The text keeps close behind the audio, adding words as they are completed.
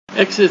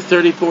Exodus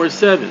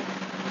 34:7.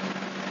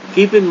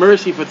 Keeping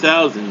mercy for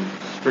thousands,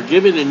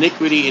 forgiving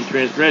iniquity and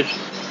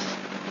transgression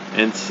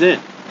and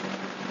sin,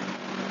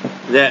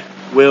 that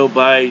will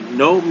by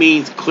no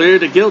means clear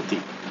the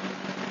guilty.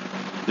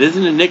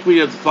 Visiting iniquity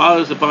of the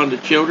fathers upon the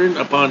children's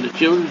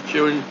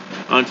children,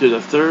 unto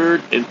the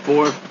third and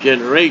fourth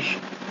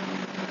generation.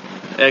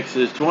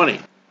 Exodus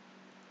 20.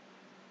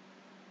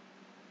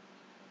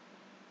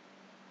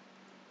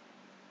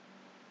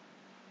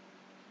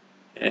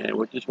 And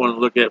we just want to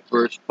look at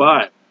verse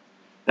 5.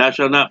 Thou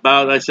shalt not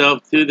bow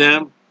thyself to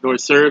them, nor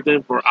serve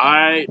them, for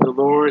I, the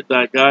Lord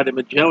thy God, am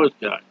a jealous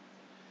God,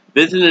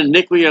 visiting the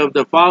iniquity of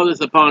the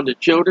fathers upon the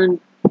children,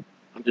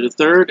 unto the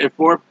third and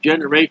fourth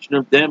generation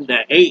of them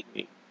that hate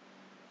me.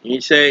 And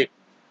you say,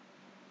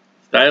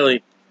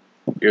 Stiley,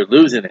 you're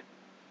losing it.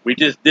 We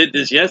just did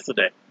this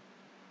yesterday.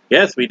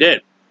 Yes, we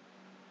did.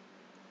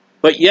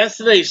 But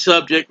yesterday's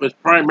subject was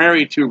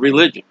primary to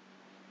religion,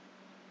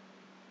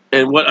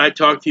 and what I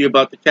talked to you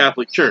about the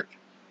Catholic Church.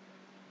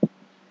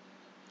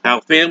 How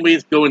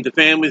families go into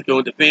families, go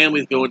into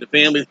families, go into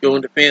families, go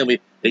into families.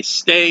 They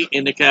stay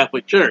in the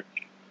Catholic Church.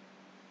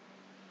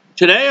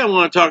 Today I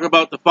want to talk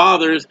about the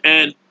fathers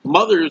and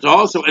mothers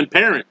also, and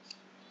parents.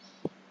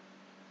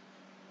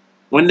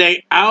 When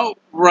they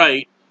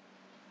outright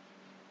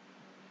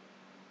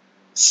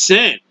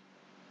sin.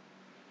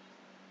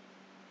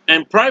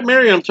 And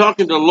primarily I'm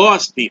talking to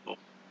lost people.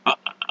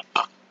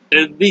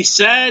 It'd be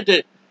sad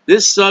that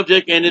this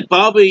subject, and it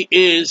probably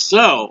is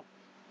so,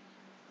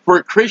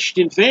 for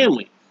Christian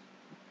families.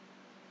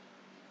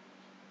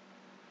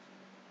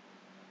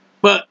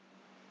 But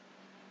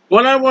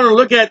what I want to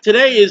look at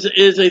today is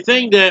a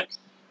thing that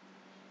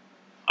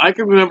I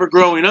can remember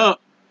growing up.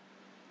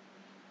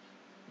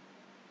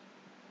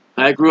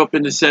 I grew up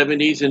in the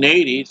 70s and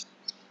 80s.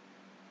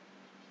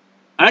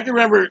 I can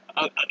remember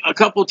a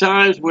couple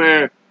times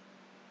where,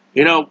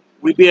 you know,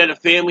 we'd be at a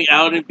family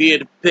outing, be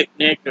at a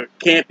picnic or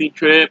camping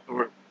trip,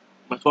 or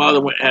my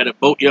father had a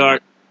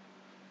boatyard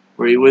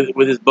where he was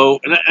with his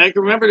boat. And I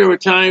can remember there were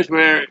times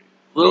where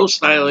little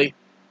Sniley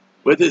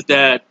with his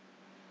dad,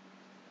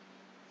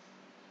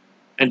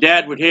 and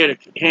Dad would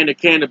hand a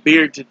can of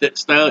beer to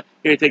Sniley.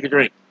 Here, take a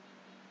drink.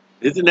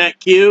 Isn't that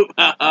cute? Look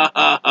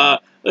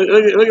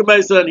at my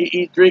son.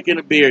 He's drinking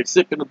a beer,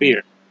 sipping a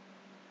beer.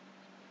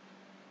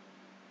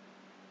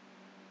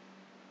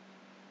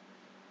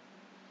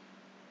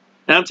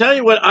 And I'm telling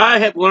you what I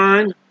have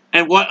learned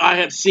and what I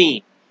have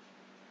seen.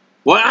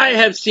 What I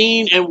have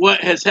seen and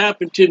what has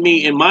happened to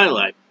me in my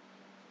life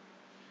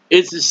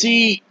is to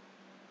see.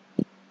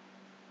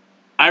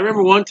 I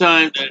remember one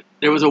time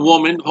there was a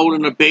woman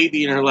holding a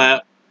baby in her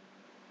lap,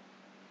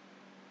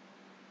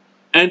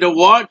 and to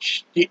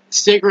watch the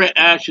cigarette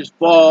ashes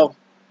fall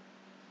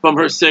from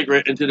her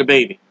cigarette into the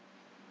baby.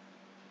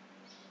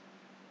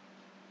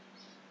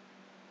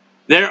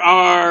 There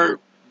are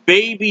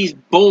babies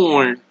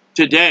born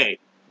today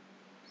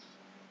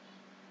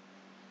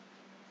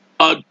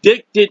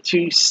addicted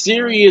to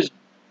serious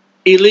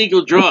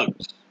illegal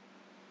drugs.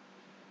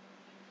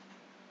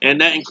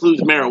 And that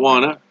includes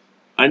marijuana.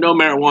 I know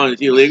marijuana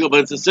is illegal,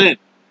 but it's a sin.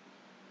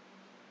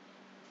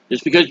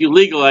 Just because you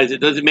legalize it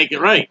doesn't make it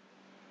right.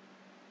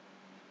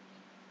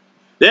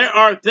 There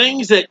are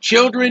things that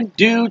children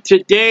do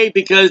today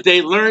because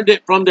they learned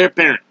it from their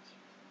parents.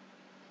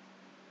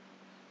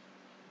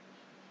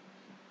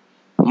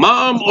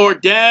 Mom or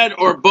dad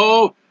or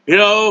both, you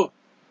know,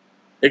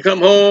 they come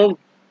home.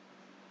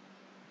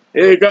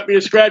 Hey, got me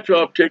a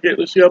scratch-off ticket.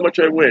 Let's see how much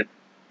I win.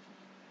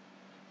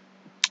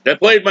 I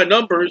played my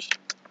numbers.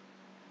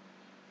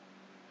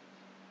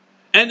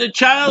 And the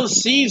child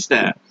sees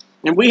that.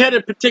 And we had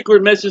a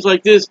particular message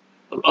like this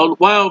a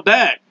while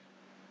back.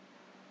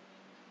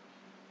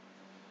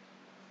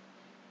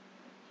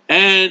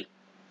 And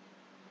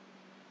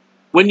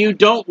when you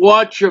don't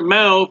watch your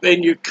mouth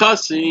and you're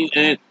cussing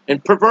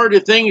and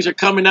perverted things are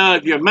coming out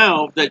of your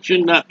mouth that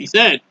should not be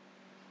said,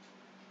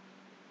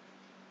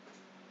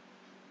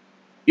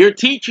 you're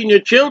teaching your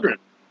children.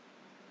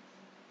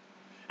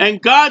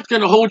 And God's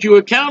going to hold you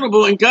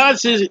accountable. And God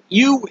says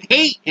you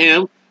hate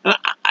him.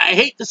 I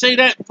hate to say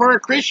that for a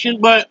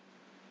Christian, but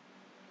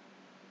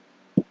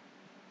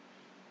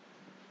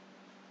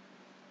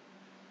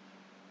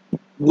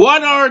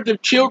what are the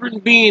children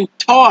being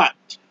taught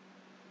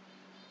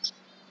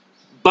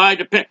by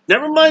the parents?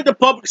 Never mind the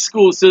public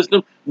school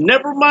system.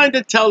 Never mind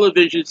the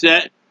television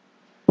set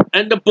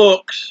and the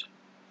books.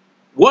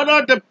 What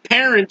are the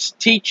parents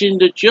teaching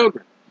the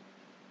children?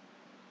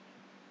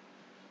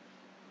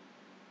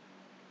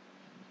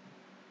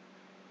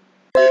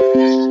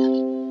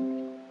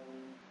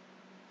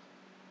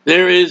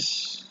 There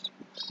is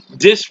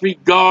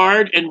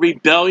disregard and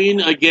rebellion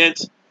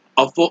against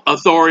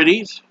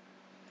authorities.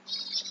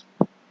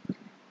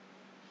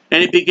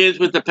 And it begins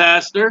with the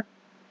pastor,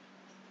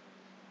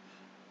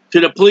 to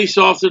the police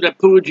officer that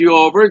pulled you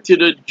over, to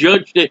the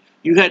judge that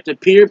you had to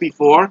appear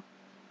before.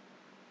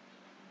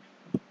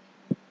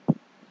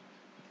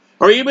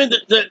 Or even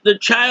the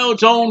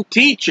child's own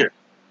teacher,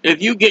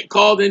 if you get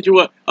called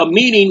into a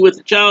meeting with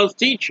the child's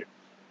teacher.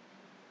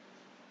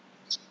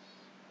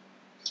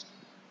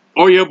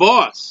 or your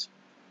boss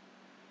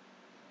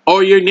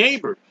or your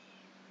neighbors.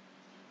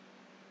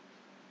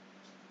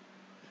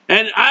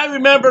 And I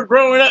remember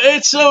growing up,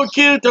 it's so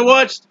cute to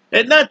watch,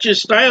 and not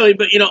just Stiley,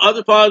 but,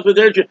 other fathers with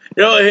their,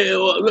 hey,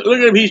 look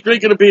at him, he's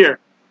drinking a beer.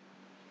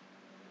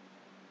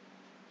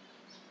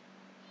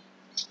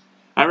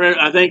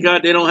 I thank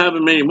God they don't have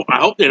them anymore. I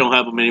hope they don't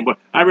have them anymore.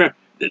 I remember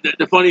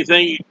the funny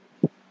thing,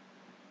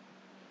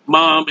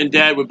 Mom and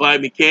Dad would buy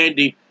me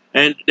candy,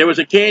 and there was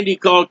a candy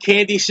called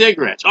candy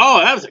cigarettes. Oh,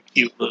 that was a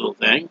cute little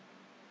thing.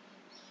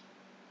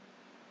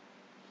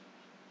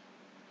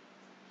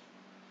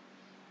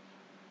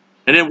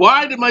 And then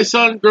why did my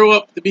son grow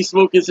up to be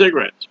smoking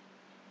cigarettes?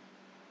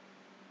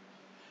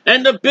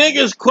 And the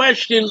biggest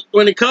question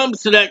when it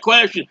comes to that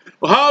question,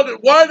 how did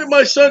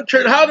my child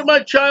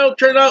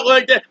turn out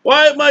like that?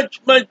 Why is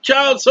my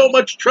child so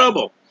much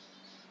trouble?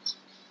 It's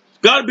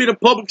got to be the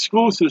public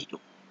school system.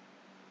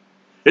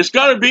 It's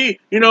got to be,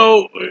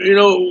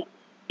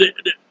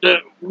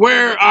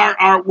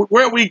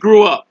 where we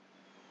grew up.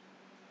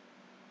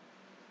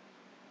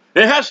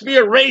 It has to be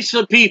a race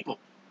of people.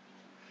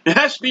 It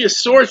has to be a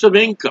source of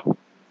income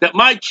that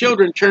my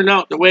children turn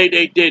out the way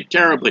they did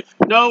terribly.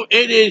 No,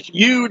 it is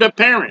you, the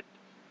parent.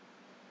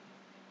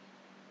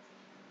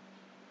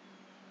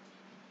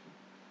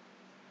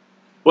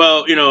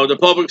 Well, the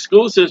public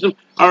school system,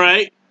 all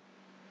right,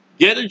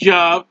 get a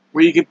job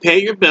where you can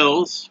pay your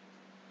bills.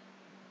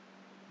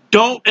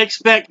 Don't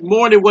expect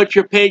more than what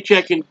your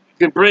paycheck can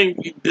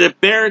bring, the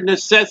bare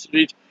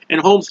necessities, and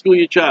homeschool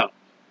your child.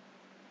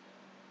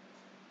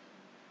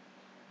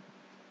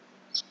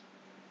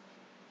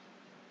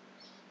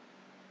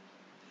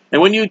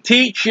 And when you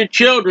teach your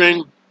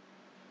children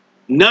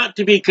not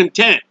to be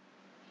content,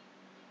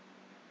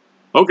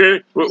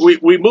 okay,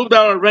 we moved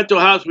out of a rental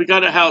house, we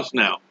got a house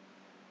now.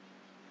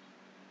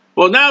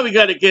 Well, now we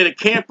got to get a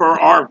camper or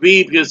RV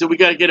because we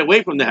got to get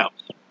away from the house.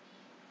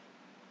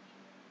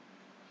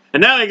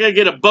 And now I got to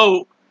get a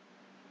boat.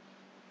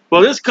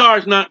 Well, this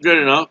car's not good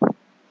enough.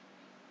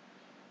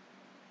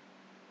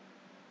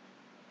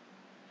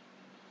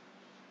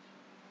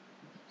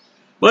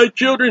 My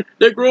children,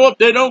 they grow up,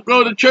 they don't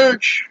go to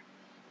church.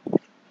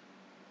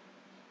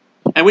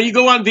 And when you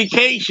go on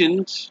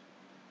vacations,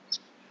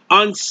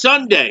 on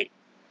Sunday,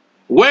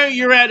 where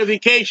you're at a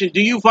vacation,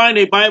 do you find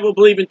a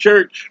Bible-believing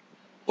church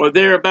or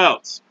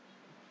thereabouts?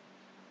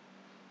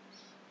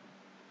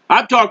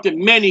 I've talked to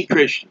many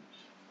Christians.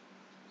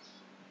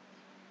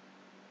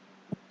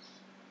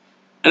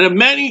 And the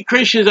many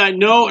Christians I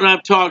know and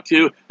I've talked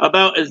to,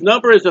 about as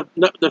number as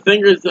the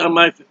fingers on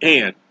my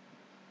hand,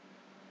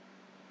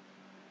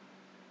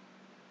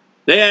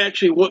 they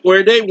actually,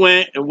 where they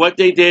went and what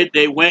they did,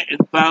 they went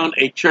and found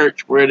a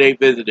church where they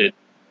visited.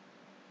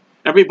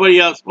 Everybody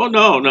else, well,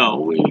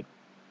 no.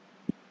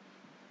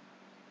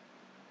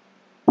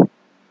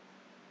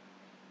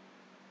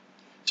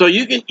 So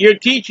you're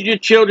teaching your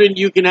children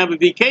you can have a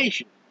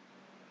vacation.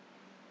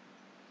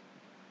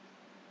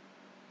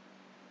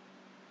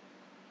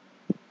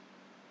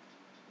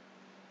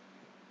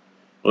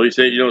 Well, you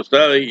say,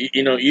 Sally,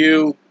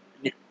 you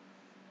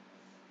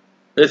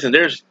listen.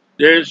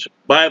 There's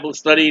Bible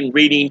study and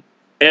reading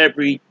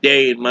every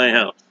day in my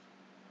house.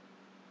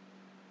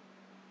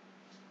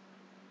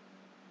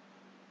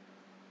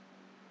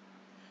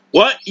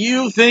 What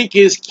you think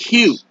is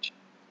cute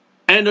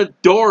and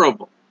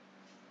adorable,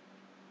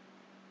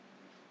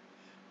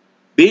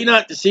 be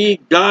not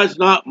deceived. God's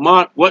not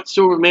mocked.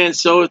 Whatsoever man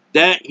soweth,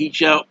 that he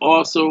shall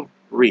also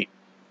reap.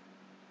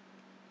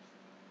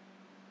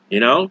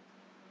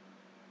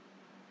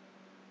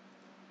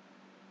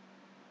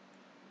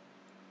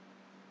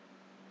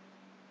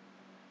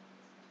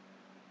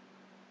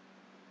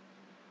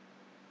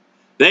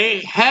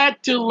 They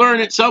had to learn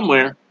it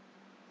somewhere.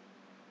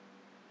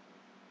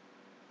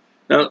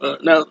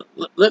 Now,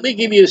 let me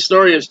give you a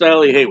story of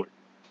Stiley Hayward.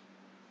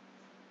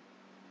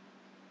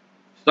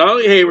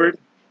 Stiley Hayward,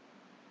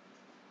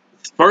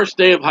 first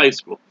day of high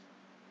school.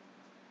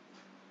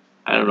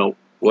 I don't know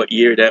what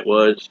year that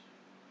was.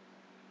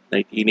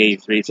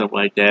 1983, something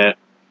like that.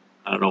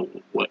 I don't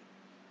know what,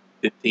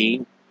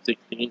 15,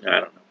 16,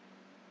 I don't know.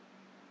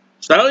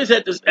 Stiley's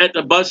at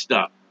the bus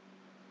stop.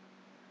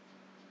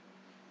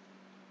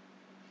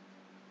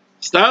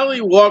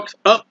 Stiley walks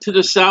up to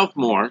the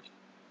sophomore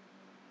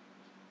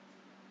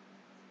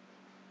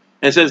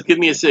and says, "Give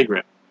me a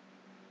cigarette.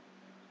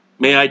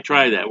 May I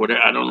try that?" Whatever.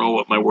 I don't know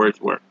what my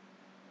words were.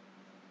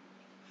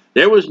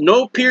 There was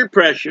no peer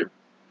pressure.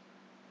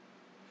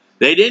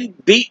 They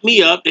didn't beat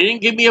me up. They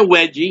didn't give me a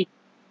wedgie.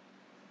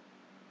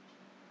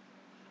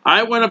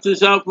 I went up to the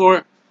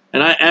sophomore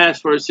and I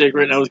asked for a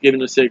cigarette and I was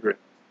given a cigarette.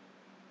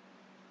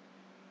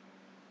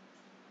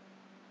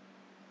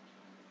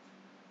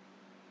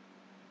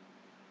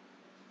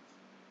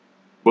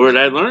 Where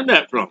did I learn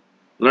that from?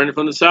 Learn it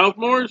from the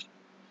sophomores?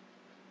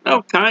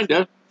 No,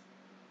 kinda.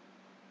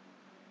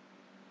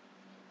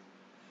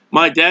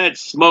 My dad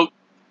smoked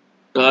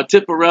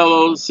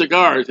Tiparello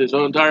cigars his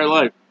whole entire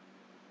life.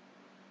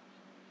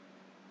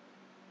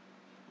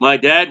 My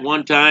dad,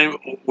 one time,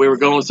 we were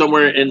going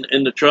somewhere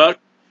in the truck,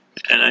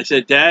 And I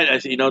said, Dad, I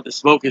said, the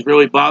smoke is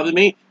really bothering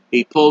me.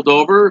 He pulled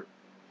over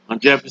on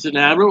Jefferson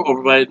Avenue,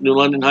 over by New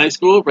London High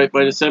School, right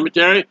by the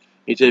cemetery.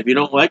 He said, if you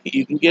don't like it,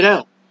 you can get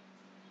out.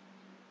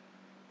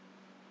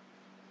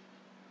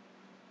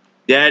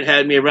 Dad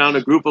had me around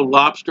a group of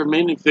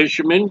lobstermen and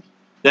fishermen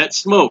that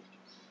smoked.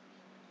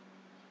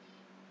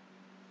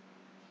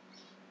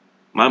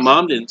 My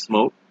mom didn't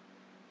smoke,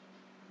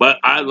 but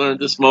I learned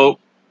to smoke.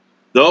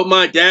 Though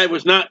my dad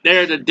was not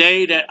there the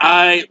day that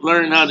I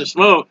learned how to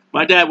smoke,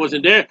 my dad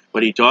wasn't there,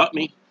 but he taught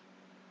me.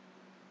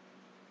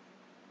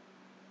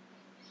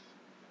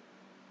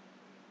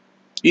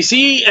 You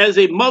see, as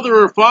a mother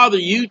or father,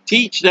 you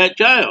teach that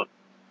child.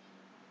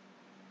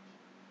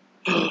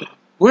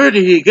 Where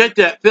did he get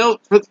that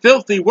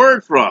filthy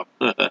word from?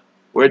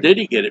 Where did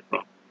he get it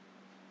from?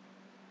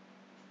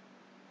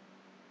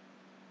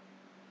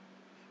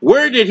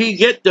 Where did he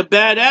get the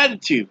bad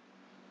attitude?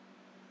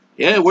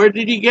 Yeah, where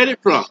did he get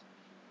it from?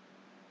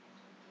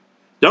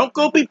 Don't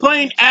go be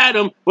playing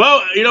Adam.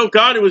 Well,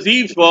 God, it was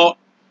Eve's fault.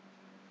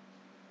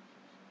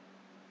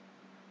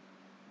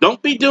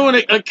 Don't be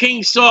doing a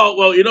King Saul.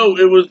 Well, it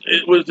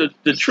was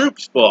the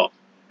troops' fault.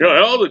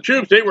 All the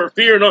troops, they were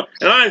fearing, and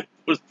I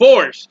was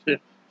forced. You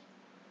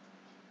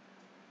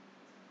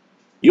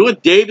know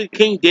what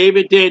King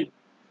David did?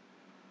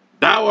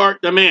 Thou art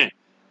the man.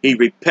 He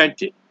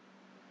repented.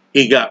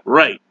 He got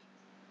right.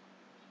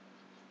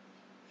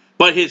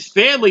 But his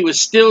family was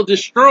still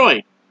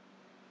destroyed.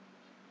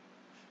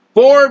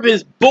 4 of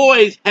his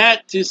boys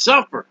had to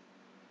suffer.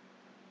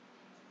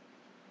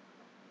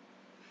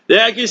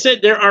 Like I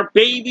said, there are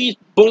babies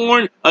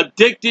born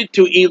addicted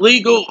to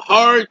illegal,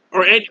 hard,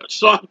 or any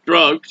soft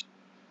drugs,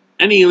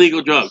 any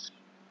illegal drugs.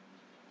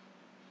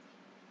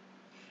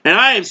 And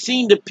I have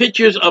seen the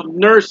pictures of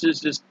nurses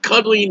just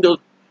cuddling those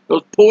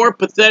poor,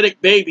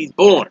 pathetic babies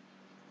born.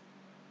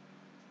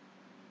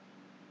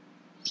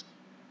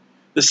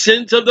 The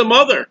sins of the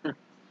mother.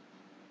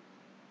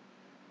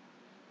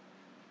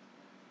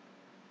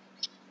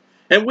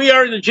 And we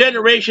are in the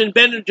generation,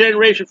 been in the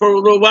generation for a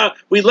little while,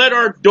 we let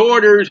our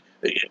daughters,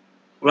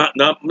 well,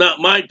 not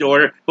my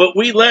daughter, but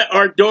we let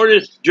our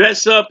daughters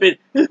dress up and,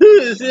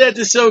 that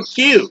is so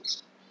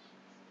cute.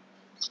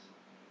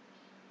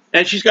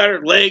 And she's got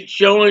her legs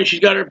showing, she's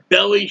got her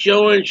belly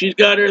showing, she's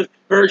got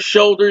her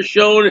shoulders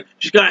showing,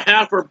 she's got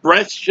half her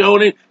breast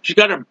showing, she's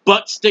got her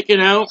butt sticking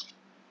out.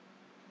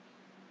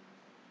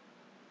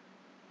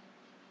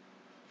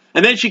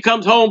 And then she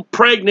comes home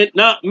pregnant,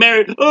 not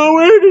married. Oh,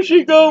 where did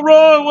she go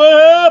wrong? What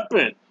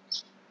happened?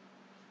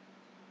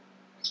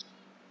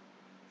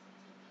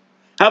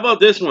 How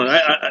about this one?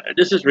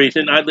 This is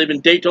recent. I live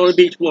in Daytona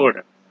Beach,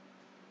 Florida.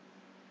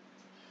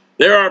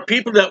 There are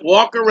people that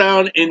walk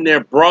around in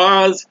their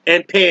bras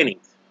and panties.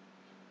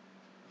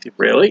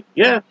 Really?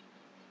 Yeah.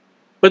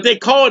 But they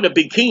call it a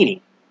bikini.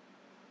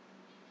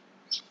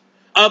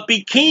 A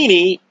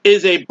bikini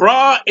is a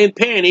bra and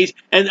panties,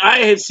 and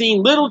I have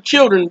seen little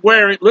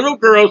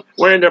girls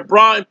wearing their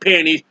bra and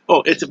panties.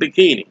 Oh, it's a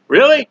bikini.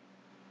 Really?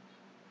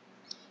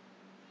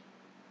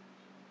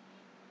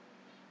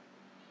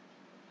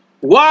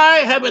 Why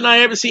haven't I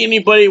ever seen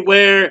anybody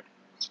wear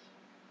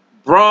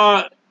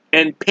bra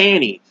and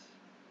panties?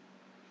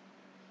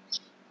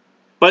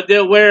 But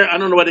they'll wear, I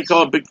don't know what they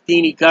call a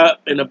bikini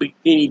top and a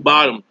bikini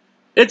bottom.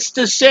 It's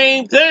the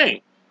same thing.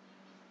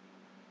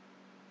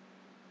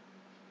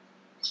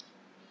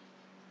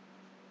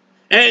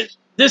 And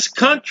this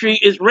country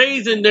is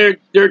raising their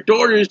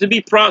daughters to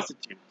be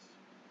prostitutes.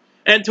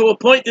 And to a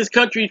point, this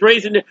country is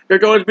raising their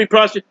daughters to be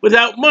prostitutes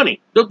without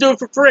money. They'll do it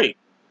for free.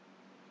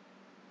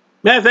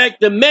 Matter of fact,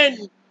 the men,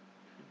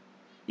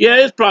 yeah,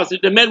 it's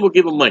prostitute. The men will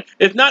give them money.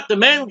 If not, the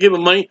men will give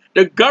them money.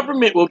 The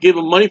government will give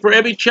them money for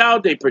every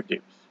child they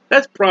produce.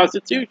 That's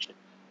prostitution.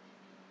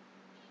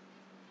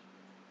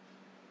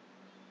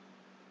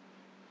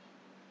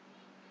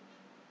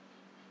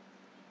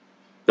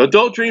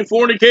 Adultery and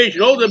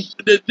fornication. Oh,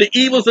 the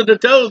evils of the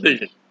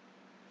television.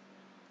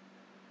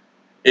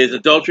 Is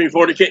adultery and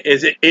fornication,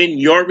 is it in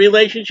your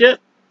relationship?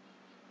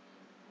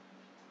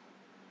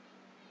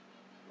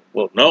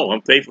 Well, no,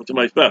 I'm faithful to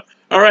my spouse.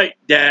 All right,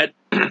 Dad,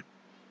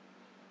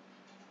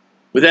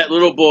 with that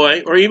little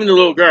boy, or even the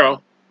little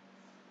girl,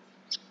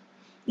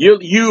 you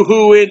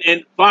hooing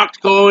and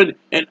foxcalling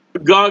and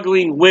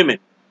goggling women.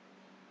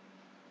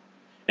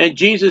 And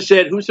Jesus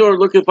said, whosoever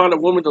looketh upon a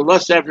woman to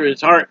lust after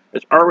his heart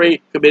has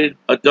already committed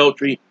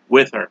adultery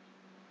with her.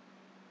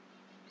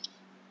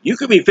 You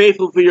could be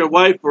faithful for your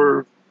wife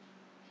for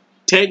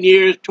 10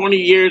 years, 20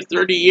 years,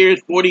 30 years,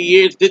 40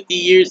 years, 50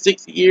 years,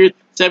 60 years,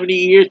 70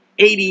 years,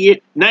 80 years,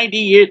 90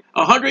 years,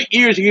 100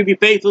 years you can be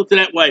faithful to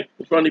that wife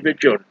in front of your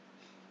children.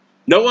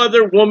 No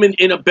other woman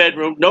in a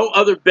bedroom, no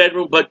other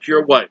bedroom but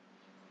your wife.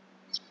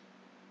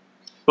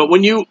 But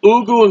when you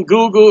oogle and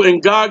google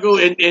and goggle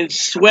and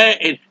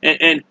sweat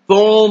and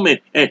foam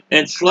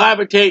and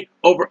slavitate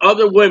over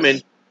other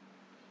women,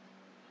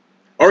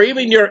 or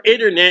even your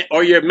internet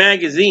or your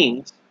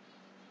magazines,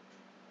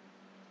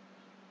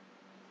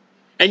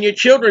 and your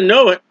children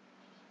know it,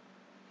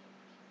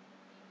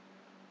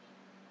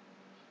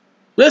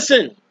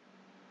 listen,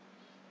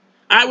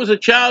 I was a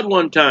child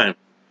one time.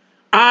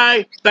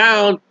 I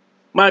found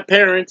my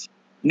parents'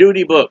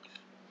 nudie books.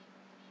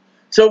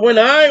 So when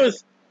I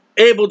was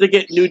able to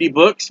get nudie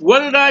books, what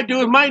did I do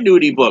with my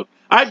nudie book?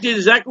 I did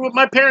exactly what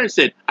my parents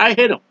did. I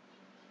hid them.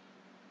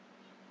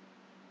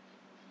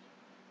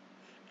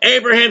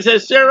 Abraham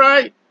says,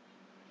 Sarai,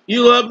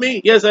 you love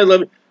me? Yes, I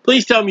love you.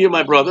 Please tell me you're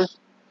my brother.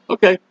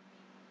 Okay.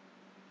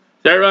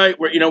 Sarai,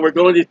 we're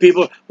going to these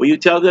people. Will you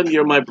tell them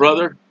you're my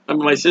brother? I'm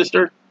my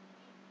sister?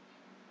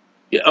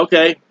 Yeah,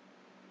 okay.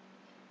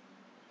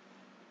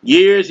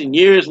 Years and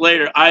years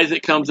later,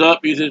 Isaac comes up.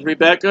 He says,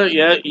 Rebecca,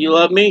 yeah, you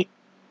love me?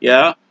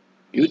 Yeah.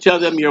 You tell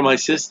them you're my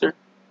sister?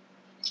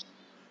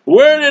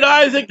 Where did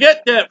Isaac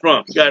get that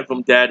from? He got it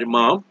from dad and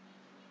mom.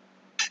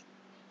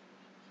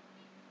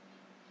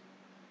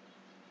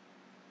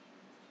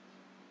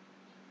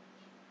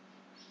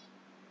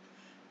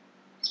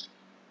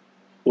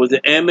 Was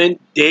it Ammon,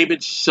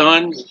 David's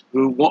son,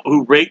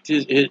 who raped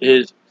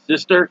his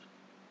sister?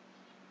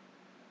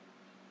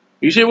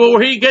 You say, well, where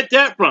did he get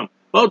that from?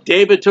 Well,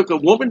 David took a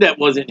woman that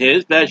wasn't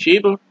his,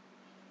 Bathsheba.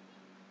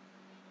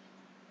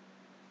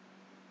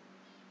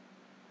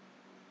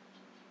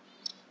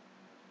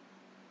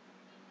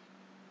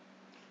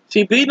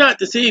 See, be not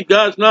deceived,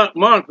 God's not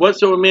mocked.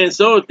 Whatsoever man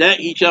sows,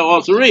 that he shall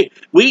also reap.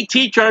 We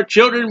teach our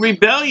children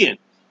rebellion.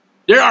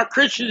 There are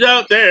Christians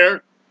out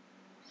there.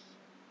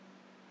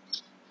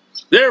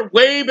 They're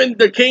waving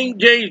the King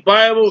James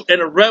Bible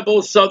and a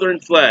rebel Southern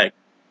flag.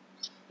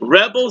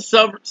 Rebel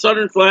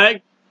Southern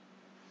flag?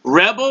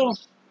 Rebel?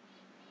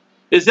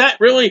 Is that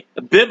really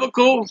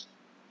biblical?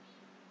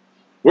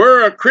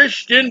 We're a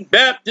Christian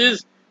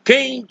Baptist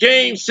King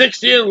James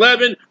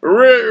 1611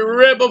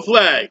 rebel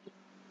flag.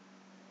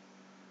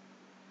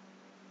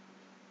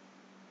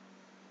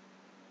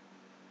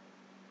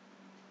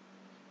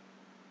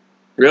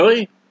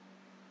 Really?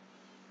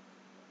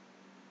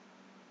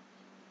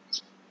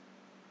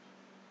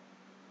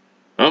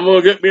 I'm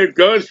gonna get me a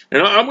gun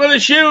and I'm gonna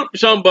shoot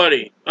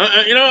somebody.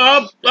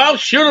 I'll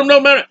shoot them no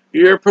matter.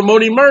 You're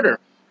promoting murder.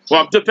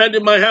 Well, I'm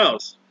defending my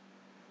house.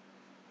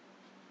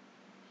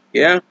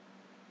 Yeah.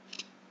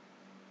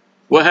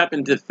 What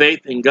happened to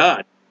faith in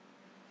God?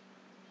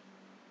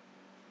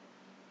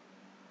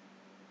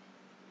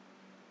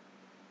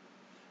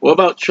 What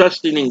about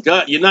trusting in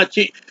God?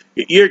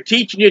 You're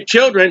teaching your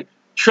children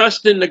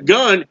trust in the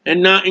gun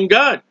and not in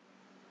God.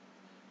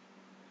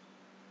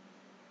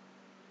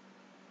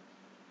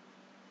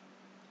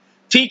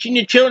 Teaching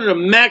your children to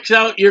max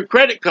out your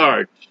credit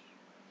card.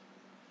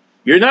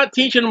 You're not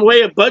teaching them a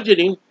way of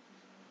budgeting.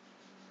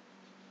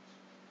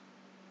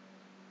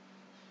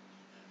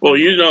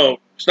 Well,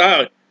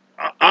 style.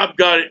 I've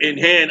got it in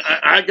hand.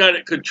 I got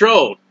it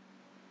controlled.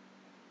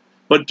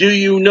 But do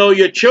you know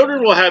your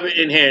children will have it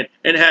in hand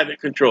and have it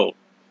controlled?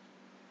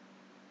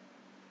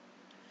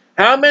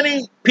 How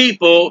many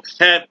people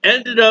have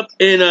ended up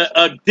in an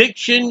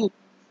addiction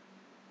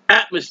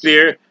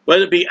atmosphere,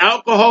 whether it be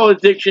alcohol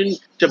addiction,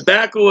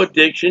 tobacco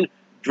addiction,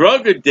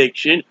 drug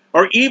addiction,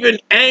 or even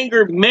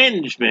anger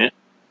management,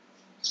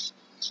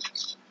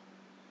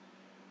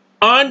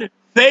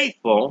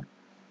 unfaithful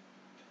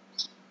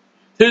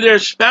to their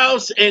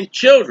spouse and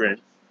children?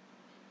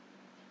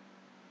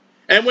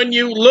 And when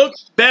you look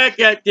back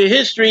at the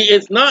history,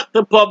 it's not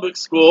the public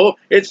school,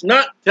 it's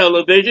not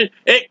television,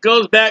 it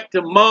goes back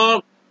to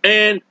mom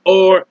and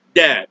or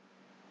dad.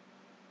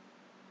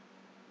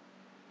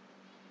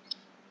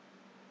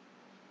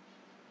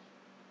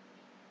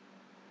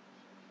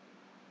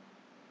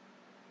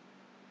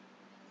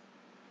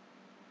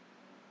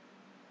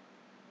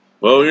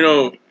 Well,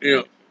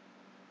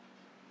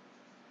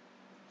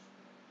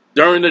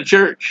 during the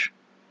church,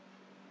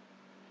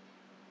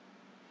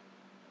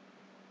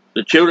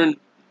 the children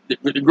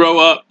that grow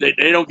up, they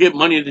don't give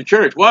money to the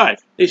church. Why?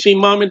 They see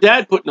mom and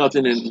dad put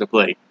nothing in the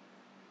plate.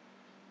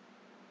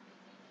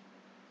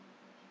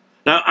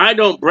 Now, I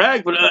don't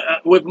brag, but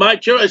with my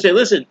children, I say,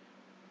 listen,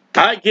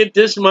 I give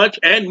this much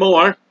and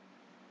more,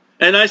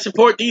 and I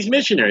support these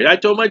missionaries. I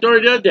told my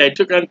daughter the other day, I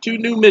took on 2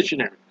 new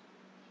missionaries.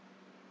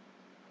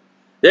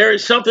 There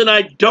is something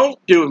I don't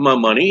do with my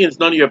money. It's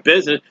none of your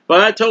business. But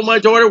I told my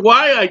daughter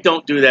why I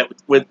don't do that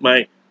with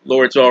my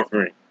Lord's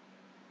offering.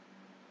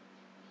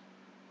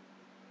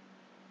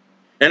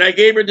 And I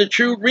gave her the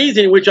true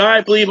reason, which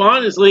I believe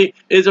honestly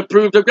is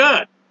approved of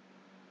God.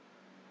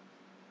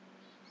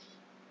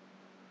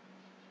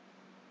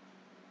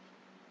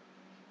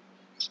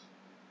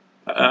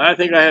 I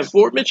think I have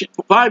 5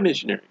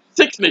 missionaries,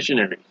 6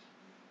 missionaries.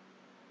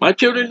 My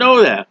children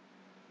know that.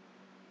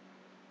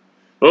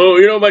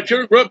 Oh, my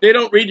children grew up, they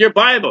don't read your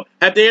Bible.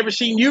 Have they ever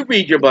seen you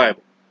read your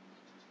Bible?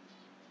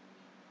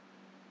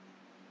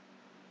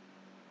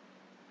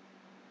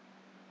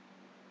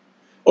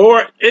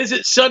 Or is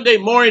it Sunday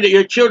morning that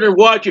your children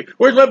watch you?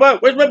 Where's my Bible?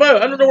 Where's my Bible?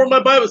 I don't know where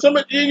my Bible is.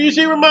 Somebody, you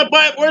see where my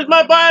Bible? Where's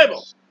my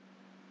Bible?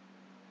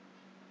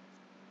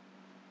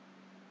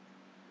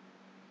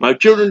 My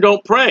children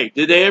don't pray.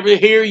 Did they ever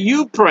hear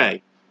you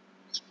pray?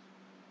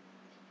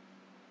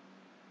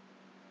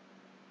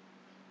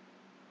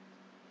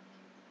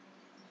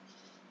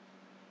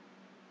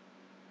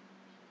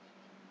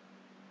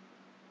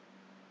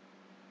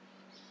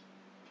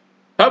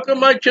 How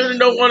come my children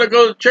don't want to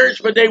go to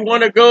church, but they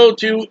want to go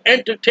to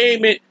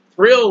entertainment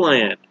thrill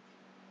land?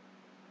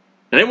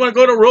 And they want to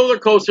go to roller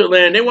coaster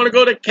land. They want to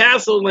go to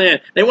castle land.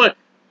 They want.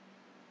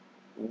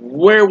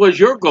 Where was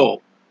your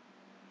goal?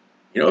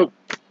 You know,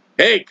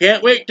 hey,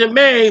 can't wait to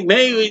May.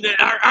 May,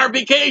 our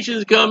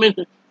vacation's coming.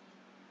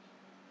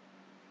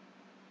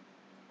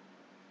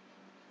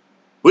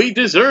 We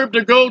deserve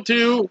to go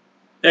to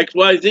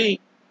XYZ.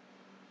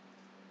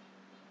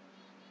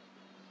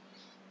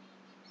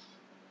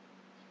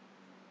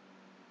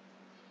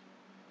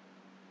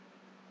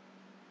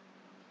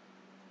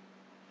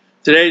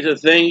 Today's a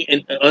thing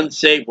in an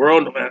unsaved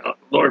world.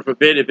 Lord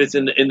forbid if it's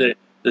in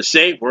the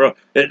saved world.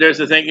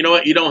 There's a thing. You know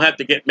what? You don't have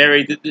to get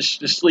married.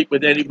 Just sleep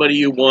with anybody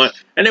you want.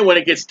 And then when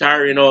it gets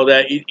tired and all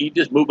that, you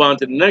just move on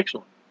to the next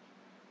one.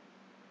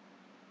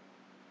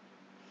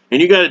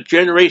 And you got a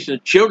generation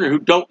of children who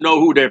don't know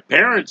who their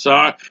parents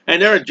are,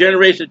 and there are a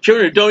generation of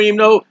children who don't even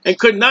know and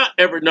could not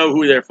ever know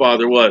who their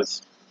father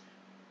was.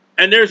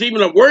 And there's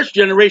even a worse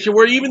generation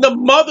where even the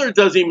mother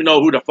doesn't even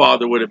know who the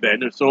father would have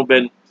been. There's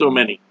been so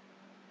many.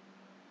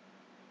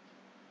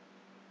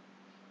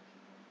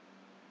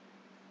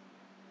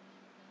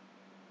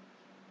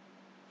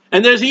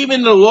 And there's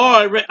even the law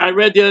I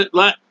read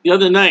the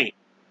other night.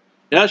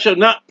 Thou shalt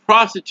not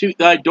prostitute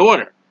thy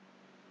daughter.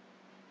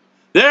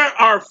 There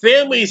are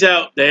families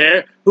out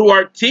there who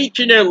are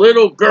teaching their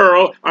little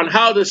girl on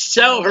how to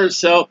sell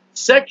herself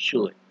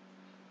sexually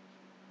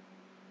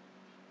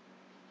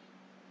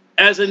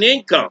as an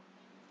income.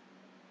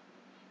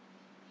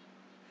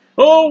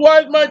 Oh,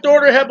 why does my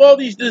daughter have all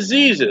these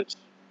diseases?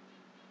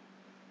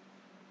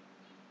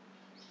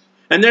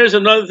 And there's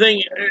another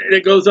thing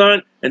that goes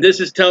on, and this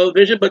is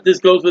television, but this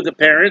goes with the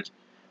parents.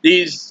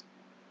 These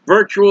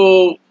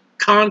virtual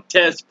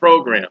contest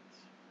programs.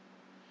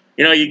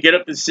 You know, you get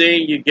up and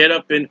sing, you get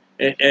up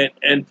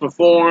and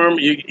perform,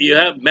 you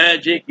have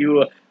magic,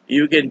 you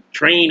can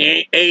train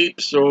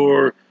apes,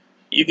 or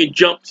you can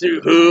jump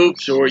through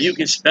hoops, or you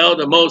can spell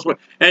the most.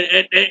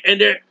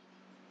 And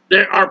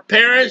there are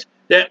parents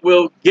that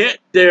will get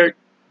their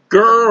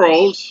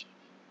girls,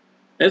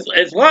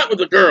 it's a lot with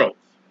the girls,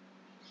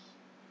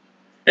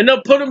 and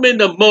they'll put them in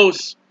the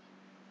most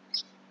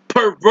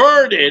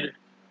perverted,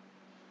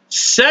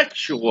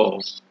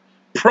 sexual,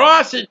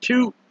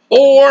 prostitute,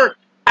 or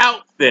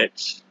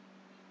outfits.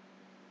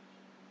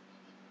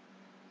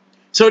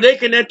 So they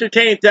can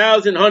entertain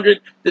 1,000,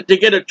 100 to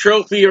get a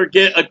trophy or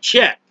get a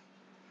check.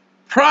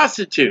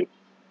 Prostitute,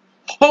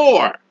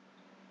 whore,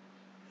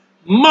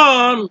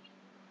 mom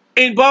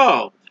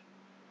involved.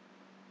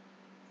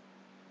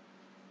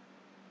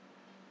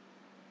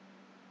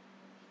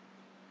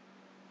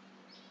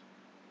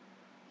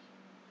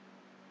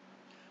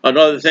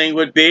 Another thing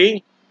would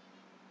be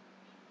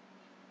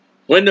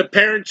when the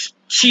parents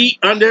cheat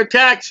on their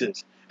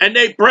taxes and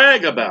they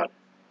brag about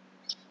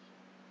it.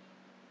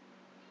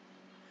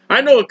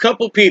 I know a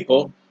couple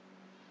people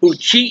who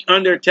cheat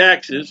on their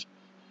taxes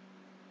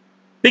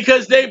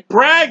because they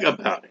brag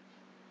about it.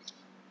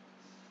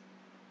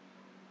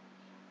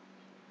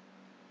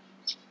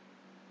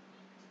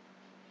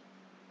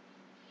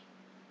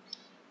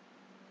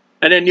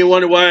 And then you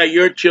wonder why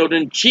your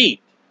children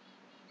cheat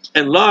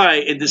and lie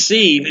and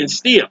deceive and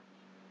steal.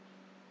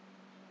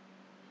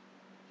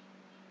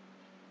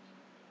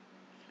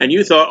 And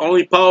you thought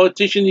only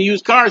politicians and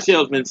used car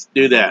salesmen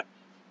do that.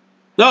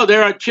 No,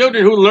 there are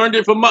children who learned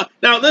it from mom.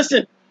 Now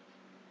listen,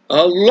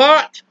 a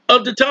lot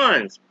of the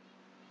times,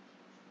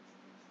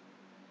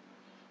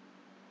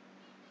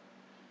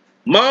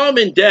 mom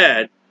and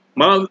dad,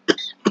 mom,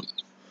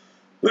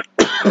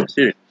 excuse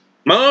me,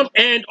 mom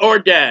and or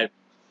dad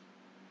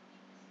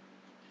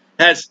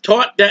has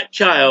taught that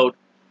child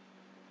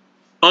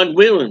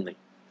unwillingly.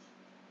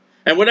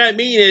 And what I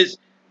mean is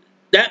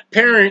that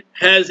parent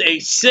has a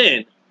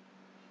sin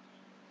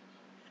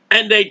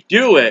and they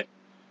do it,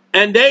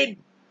 and they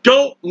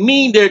don't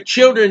mean their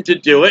children to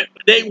do it.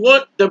 They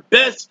want the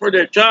best for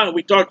their child.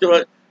 We talked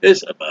about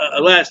this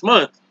last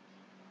month.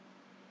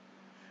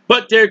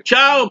 But their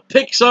child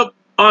picks up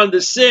on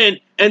the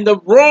sin and the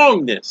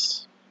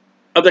wrongness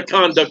of the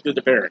conduct of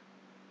the parent.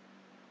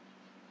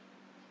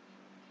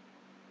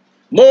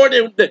 More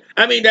than,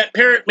 that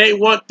parent may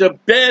want the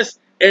best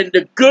and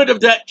the good of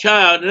that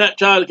child, and that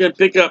child can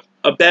pick up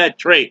a bad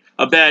trait,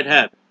 a bad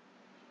habit.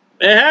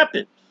 It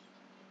happens.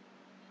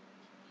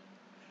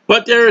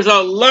 But there's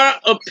a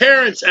lot of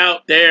parents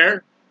out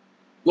there,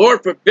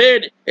 Lord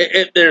forbid,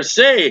 if they're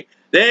saved,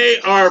 they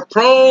are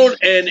prone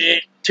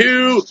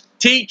to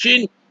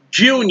teaching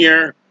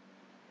junior,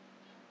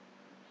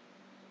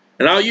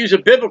 and I'll use a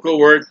biblical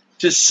word,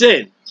 to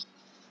sin.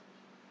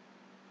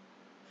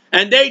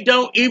 And they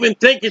don't even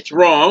think it's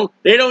wrong.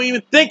 They don't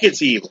even think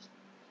it's evil.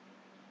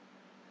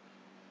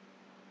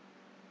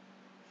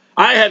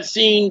 I have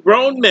seen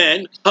grown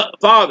men,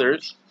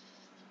 fathers,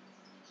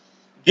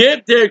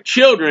 give their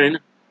children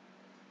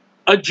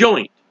a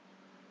joint.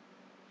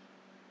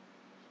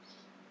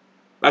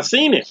 I've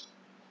seen it.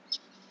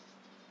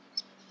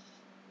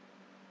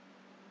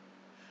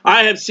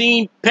 I have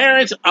seen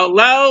parents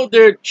allow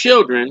their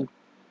children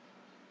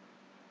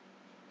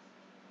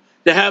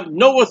to have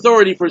no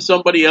authority for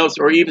somebody else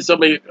or even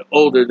somebody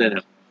older than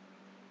him.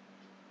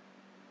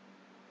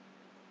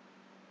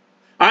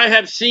 I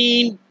have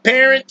seen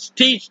parents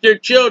teach their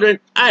children,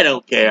 I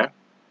don't care.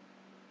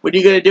 What are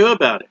you going to do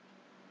about it?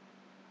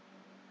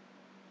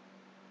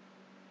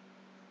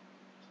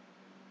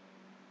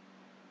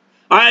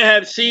 I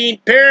have seen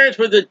parents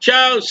with a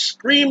child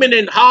screaming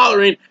and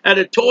hollering at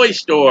a toy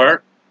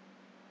store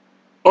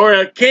or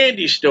a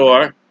candy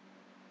store,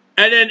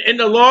 and then in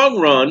the long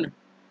run,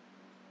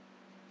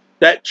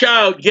 that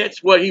child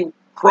gets what he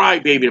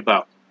crybabied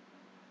about.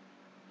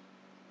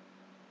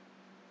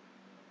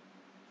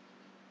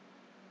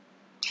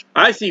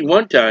 I see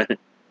one time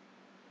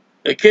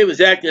a kid was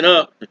acting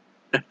up.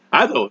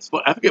 I thought it was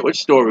fun. I forget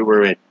which store we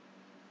were in. I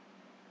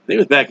think it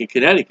was back in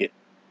Connecticut.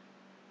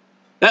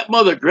 That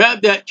mother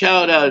grabbed that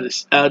child out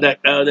of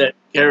that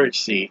carriage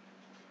seat.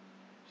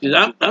 She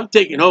said, "I'm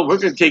taking home. We're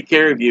going to take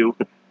care of you,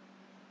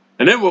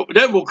 and then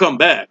we'll come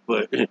back."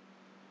 But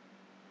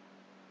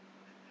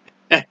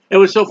it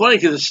was so funny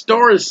because the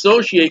store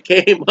associate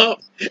came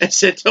up and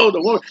told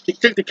the woman, he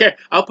took the carriage.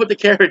 I'll put the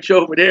carriage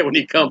over there when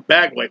he comes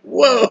back. I'm like,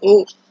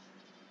 whoa,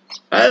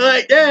 I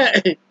like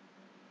that.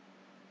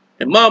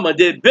 And Mama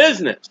did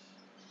business.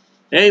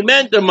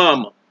 Amen to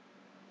Mama.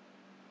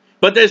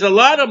 But there's a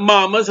lot of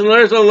mamas and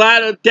there's a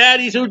lot of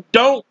daddies who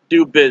don't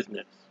do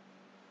business.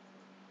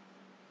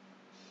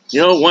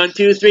 You know, 1,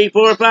 2, 3,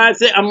 4, 5,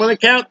 6. I'm going to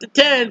count to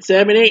 10.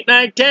 7, 8,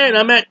 9, 10.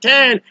 I'm at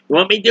 10. You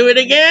want me to do it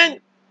again?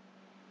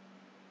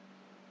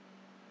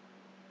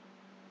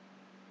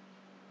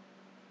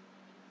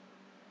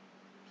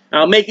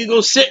 I'll make you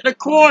go sit in a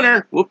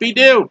corner.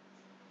 Whoopie-doo.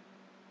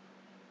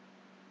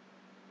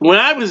 When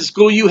I was in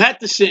school, you had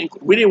to sit.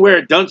 We didn't wear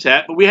a dunce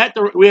hat, but we had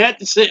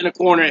to sit in a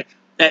corner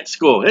at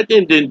school. It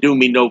didn't do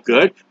me no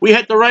good. We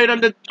had to write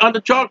on the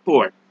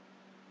chalkboard.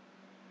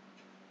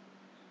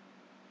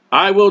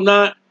 I will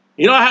not.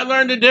 You know what I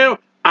learned to do?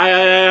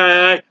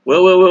 I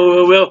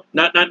will,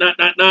 not,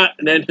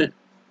 and then it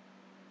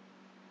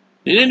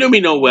didn't do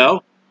me no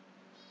well.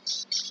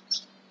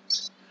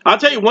 I'll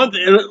tell you one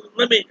thing.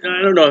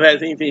 I don't know if it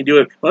has anything to do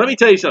with it, but let me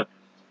tell you something.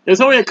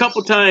 There's only a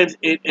couple times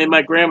in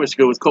my grammar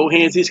school, it was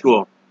Cohansey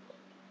School,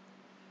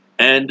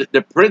 and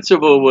the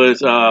principal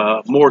was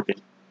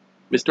Morgan,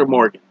 Mr.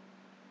 Morgan.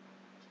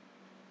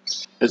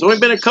 There's only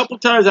been a couple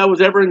times I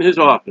was ever in his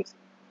office.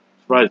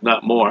 Surprised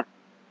not more.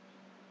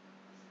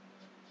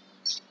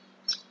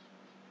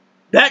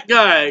 That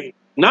guy,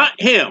 not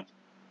him,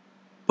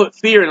 put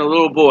fear in a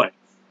little boy.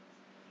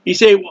 You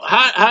say, well,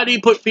 how do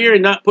you put fear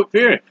and not put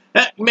fear in?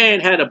 That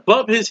man had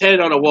above his head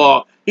on a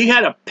wall, he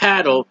had a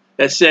paddle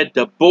that said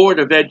the Board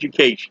of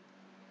Education.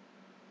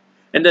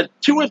 And the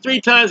 2 or 3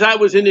 times I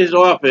was in his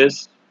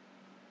office,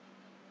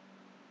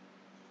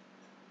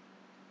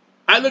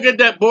 I look at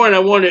that board and I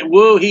wondered,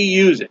 will he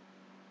use it?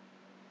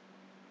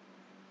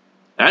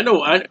 I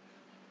know,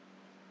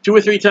 2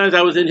 or 3 times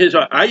I was in his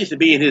office. I used to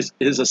be in his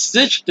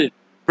assistant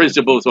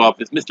principal's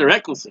office, Mr.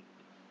 Eccleston.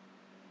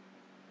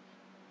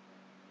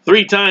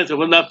 3 times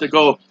was enough to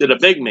go to the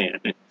big man.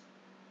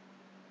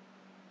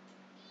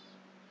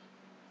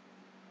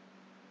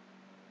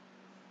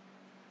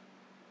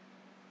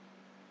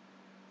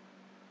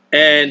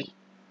 And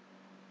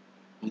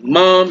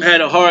Mom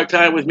had a hard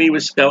time with me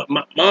with spelling.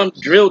 Mom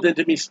drilled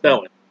into me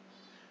spelling.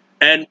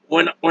 And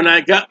when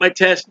I got my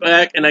test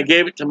back and I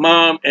gave it to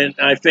Mom and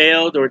I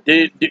failed or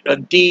did a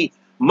D,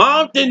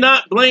 Mom did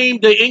not blame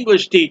the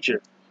English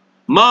teacher.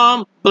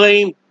 Mom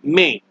blamed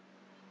me.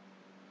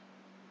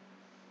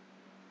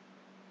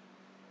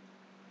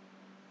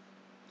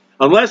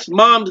 Unless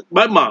my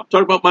mom,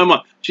 talk about my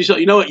mom. She said,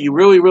 you know what, you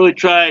really, really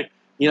tried.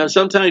 You know,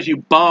 sometimes you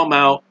bomb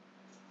out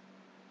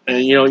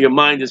and, you know, your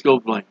mind just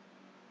goes blank.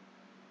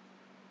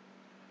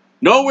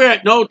 Nowhere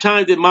at no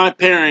time did my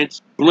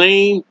parents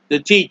blame the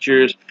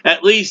teachers,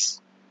 at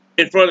least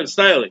in front of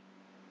Stiley.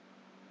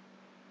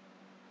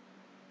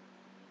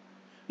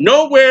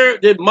 Nowhere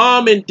did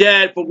Mom and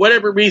Dad, for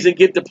whatever reason,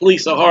 give the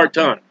police a hard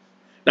time.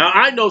 Now,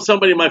 I know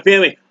somebody in my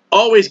family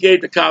always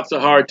gave the cops a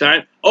hard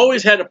time,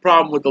 always had a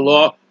problem with the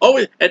law,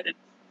 always.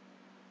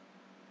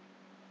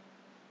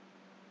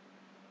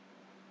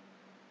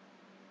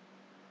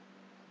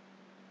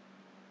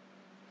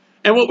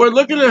 And what we're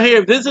looking at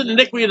here, visit the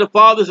iniquity of the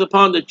fathers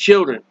upon the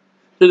children,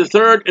 to the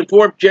 3rd and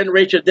 4th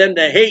generation of them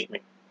that hate me.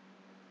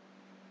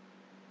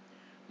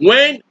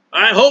 When,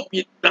 I hope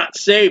you're not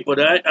saved, but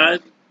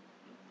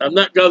I'm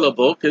not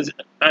gullible, because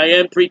I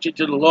am preaching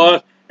to the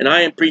lost, and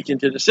I am preaching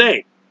to the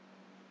saved.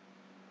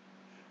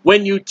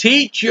 When you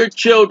teach your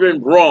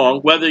children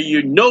wrong, whether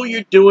you know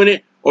you're doing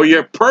it or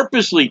you're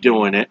purposely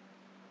doing it,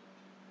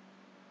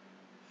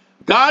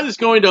 God is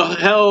going to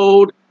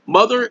hold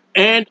mother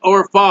and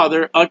or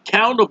father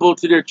accountable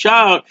to their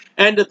child.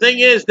 And the thing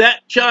is,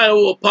 that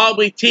child will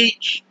probably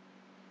teach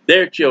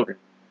their children.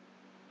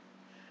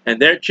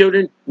 And their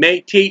children may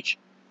teach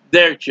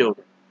their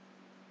children.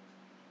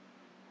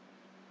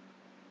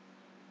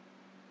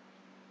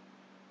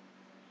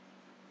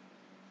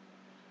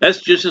 That's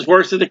just as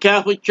worse as the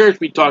Catholic Church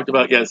we talked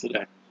about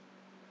yesterday.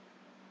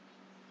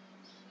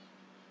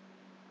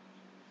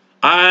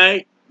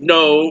 I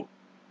know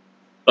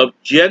of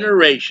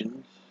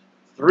generations,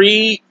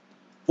 3,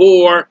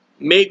 4,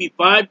 maybe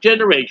 5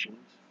 generations,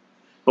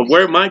 from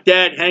where my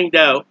dad hanged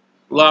out,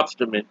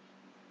 lobsterman.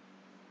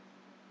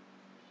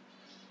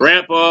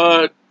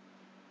 Grandpa,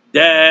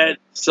 dad,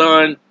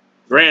 son,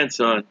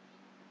 grandson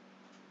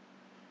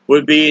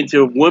would be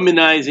into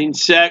womanizing,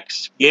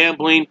 sex,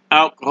 gambling,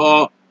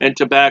 alcohol, and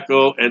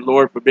tobacco, and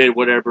Lord forbid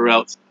whatever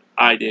else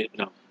I didn't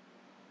know.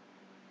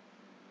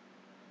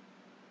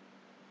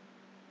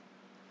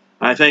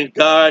 I thank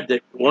God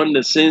that one of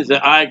the sins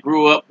that I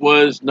grew up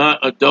was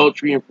not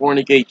adultery and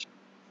fornication.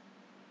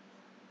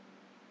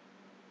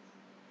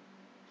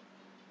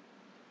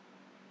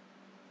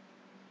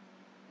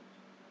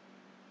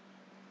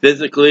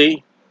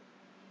 Physically,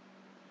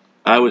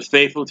 I was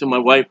faithful to my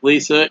wife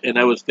Lisa, and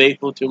I was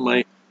faithful to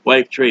my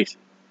wife Tracy.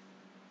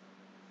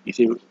 You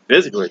see,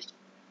 physically,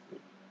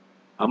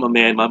 I'm a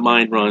man, my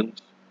mind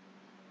runs.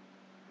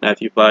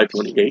 Matthew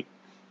 5:28.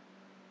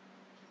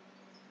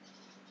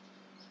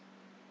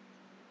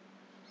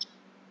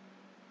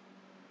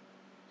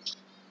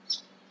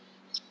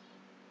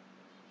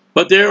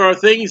 But there are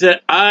things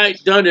that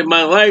I've done in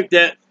my life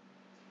that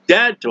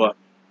Dad taught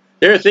me.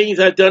 There are things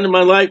I've done in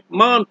my life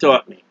Mom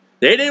taught me.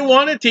 They didn't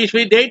want to teach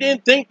me. They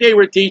didn't think they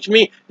were teaching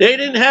me. They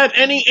didn't have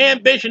any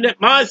ambition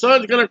that my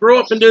son's going to grow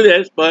up and do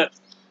this. But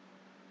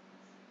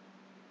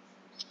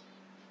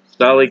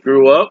Sally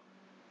grew up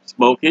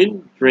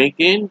smoking,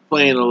 drinking,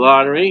 playing the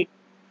lottery.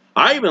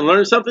 I even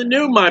learned something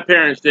new my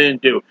parents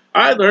didn't do.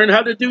 I learned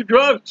how to do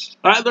drugs.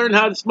 I learned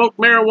how to smoke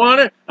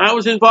marijuana. I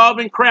was involved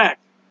in crack.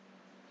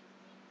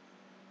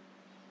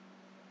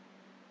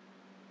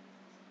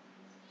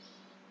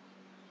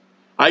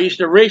 I used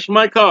to race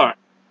my car.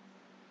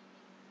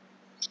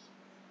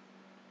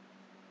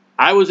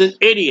 I was an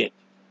idiot.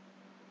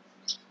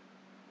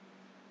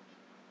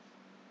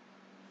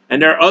 And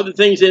there are other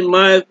things in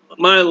my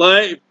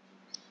life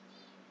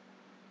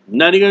I'm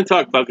not even going to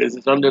talk about because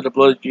it's under the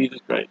blood of Jesus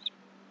Christ.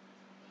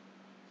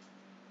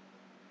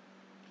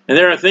 And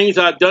there are things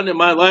I've done in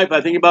my life.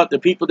 I think about the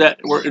people that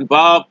were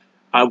involved.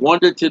 I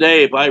wonder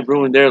today if I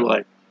ruined their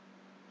life.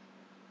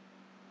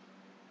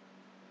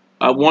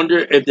 I wonder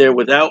if they're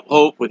without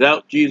hope,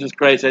 without Jesus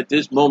Christ at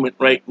this moment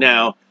right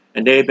now,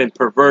 and they have been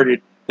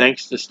perverted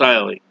thanks to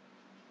styling.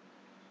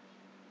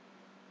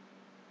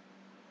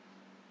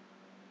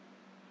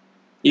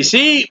 You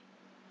see,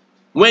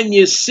 when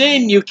you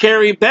sin, you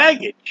carry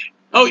baggage.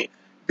 Oh,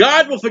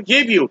 God will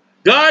forgive you.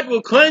 God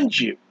will cleanse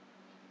you.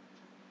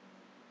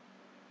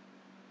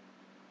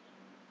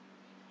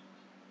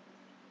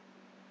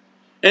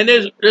 And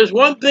there's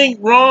one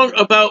thing wrong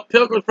about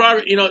Pilgrim's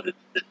Progress. You know,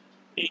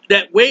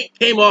 that weight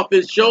came off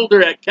his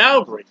shoulder at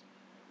Calvary.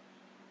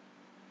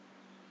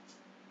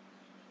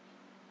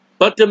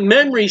 But the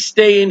memories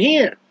stay in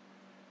here.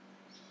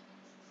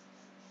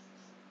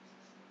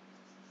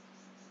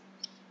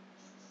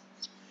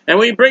 And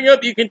when you bring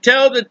up, you can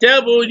tell the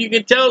devil, you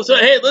can tell, so,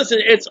 hey, listen,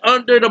 it's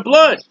under the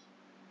blood.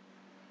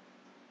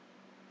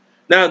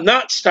 Now,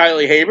 not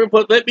Stiley Haber,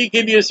 but let me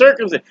give you a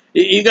circumstance.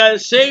 You got a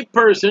saved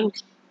person,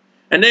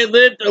 and they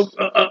lived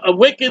a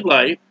wicked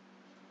life.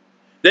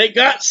 They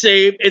got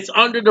saved. It's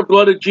under the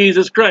blood of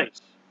Jesus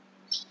Christ.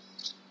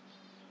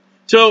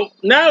 So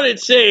now that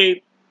it's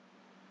saved,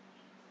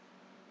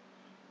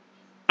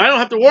 I don't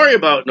have to worry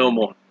about it no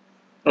more.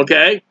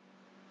 Okay?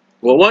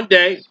 Well, one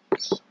day,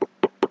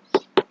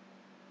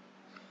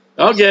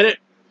 I'll get it.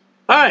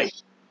 Hi.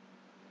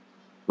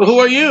 Well, who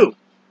are you?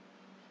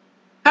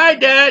 Hi,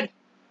 Dad.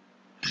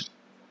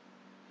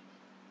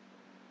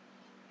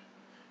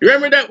 You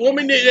remember that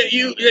woman that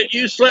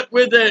you slept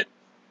with, that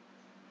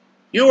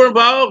you were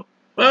involved?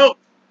 Well,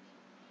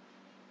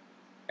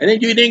 and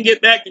then you didn't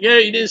get back together.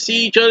 You didn't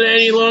see each other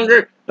any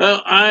longer.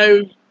 Well,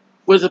 I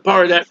was a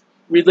part of that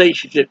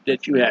relationship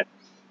that you had.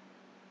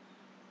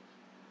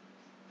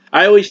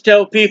 I always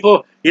tell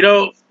people, you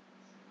know,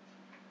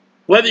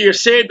 whether you're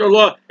saved or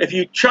lost, if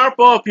you chop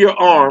off your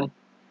arm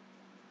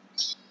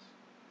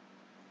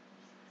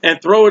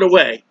and throw it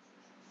away,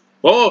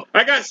 oh,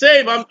 I got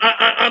saved.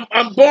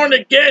 I'm born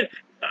again.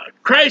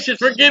 Christ has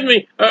forgiven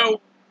me.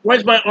 Why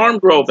does my arm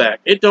grow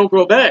back? It don't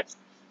grow back.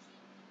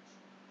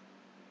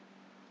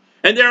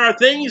 And there are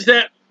things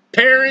that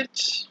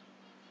parents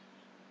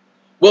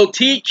will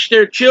teach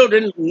their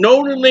children,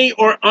 knowingly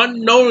or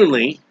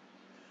unknowingly,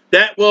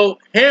 that will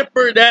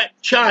hamper that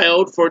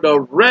child for the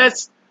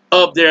rest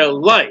of their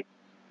life.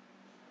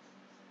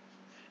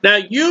 Now,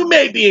 you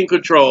may be in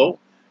control.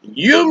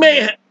 You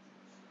may,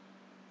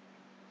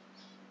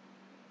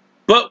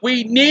 but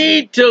we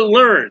need to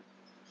learn.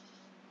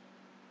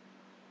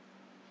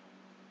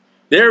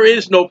 There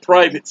is no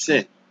private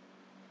sin.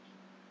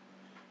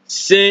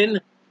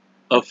 Sin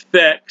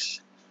affects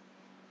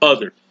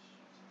others.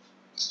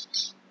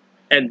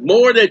 And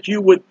more that you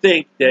would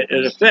think that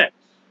it affects.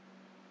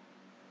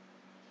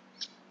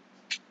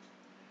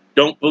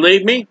 Don't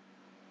believe me?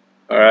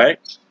 All right.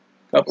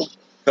 Couple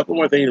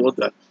more things we'll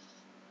done.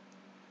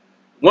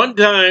 One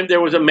time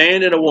there was a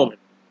man and a woman.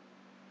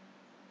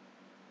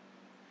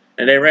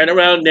 And they ran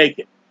around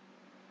naked.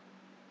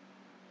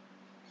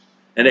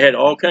 And they had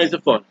all kinds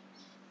of fun.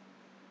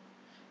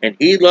 And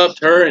he loved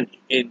her, and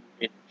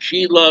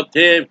she loved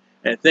him,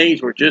 and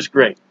things were just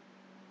great.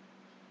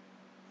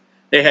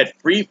 They had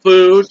free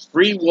food,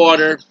 free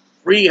water,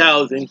 free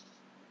housing.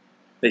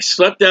 They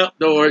slept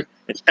outdoors,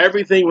 and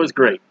everything was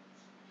great.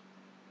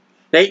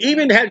 They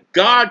even had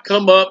God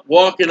come up,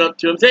 walking up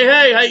to him, say,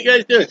 "Hey, how you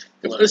guys doing?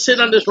 Come on, let's sit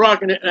on this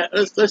rock and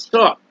let's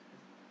talk."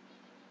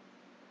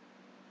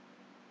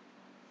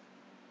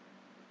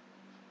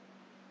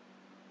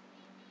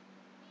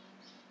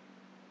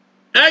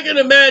 I can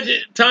imagine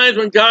times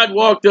when God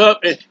walked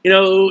up, and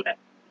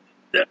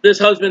this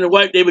husband and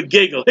wife, they would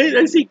giggle. Hey,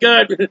 I see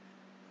God.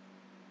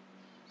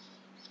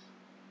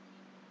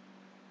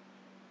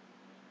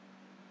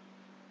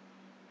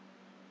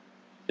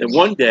 And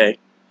one day,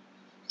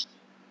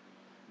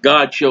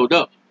 God showed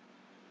up.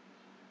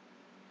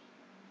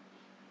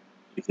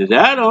 He says,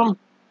 Adam,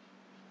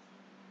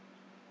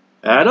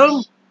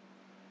 Adam,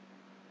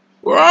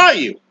 where are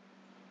you?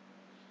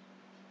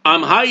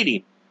 I'm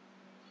hiding.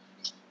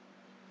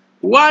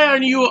 Why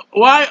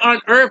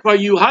on earth are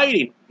you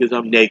hiding? Because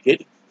I'm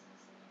naked.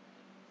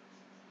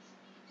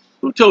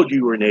 Who told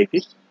you were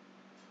naked?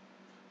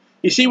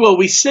 You see, well,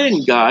 we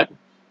sinned, God.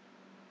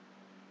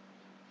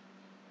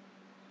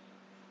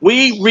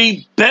 We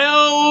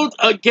rebelled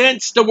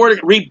against the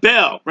word.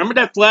 Rebel. Remember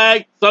that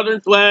flag?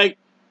 Southern flag?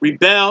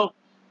 Rebel.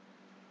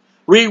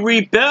 We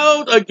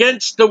rebelled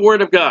against the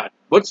word of God.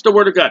 What's the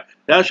word of God?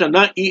 Thou shalt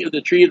not eat of the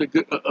tree of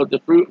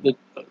the fruit of the.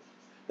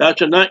 Thou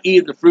shalt not eat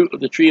of the fruit of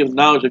the tree of the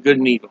knowledge of good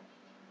and evil.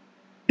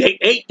 They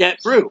ate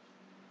that fruit.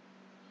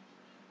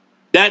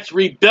 That's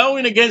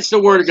rebelling against the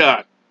word of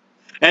God.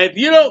 And if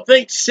you don't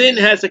think sin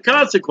has a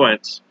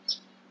consequence,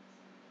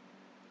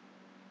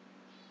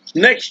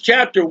 next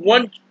chapter,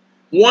 one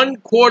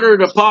quarter of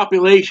the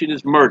population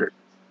is murdered.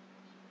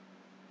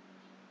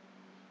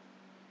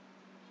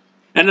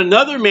 And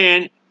another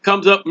man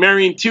comes up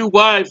marrying 2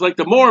 wives like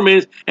the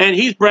Mormons, and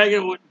he's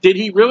bragging,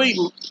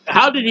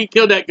 how did he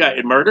kill that guy?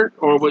 In murder?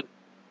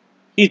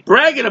 He's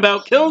bragging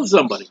about killing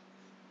somebody.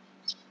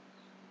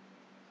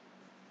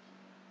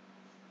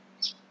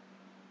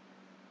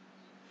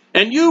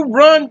 And you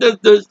run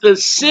the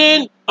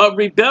sin of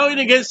rebellion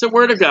against the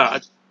word of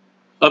God,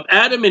 of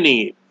Adam and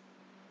Eve.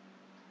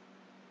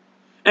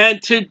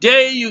 And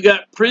today you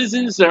got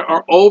prisons that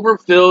are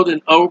overfilled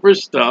and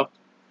overstuffed.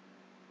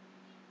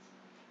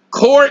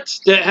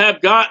 Courts that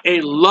have got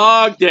a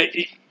log that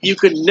you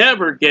could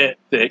never get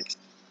fixed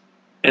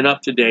and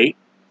up to date.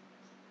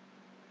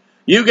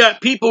 You got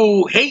people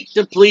who hate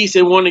the police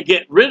and want to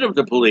get rid of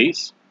the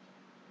police.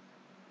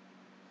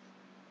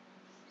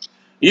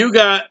 You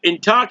got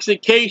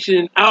intoxication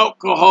and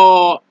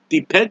alcohol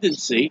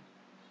dependency.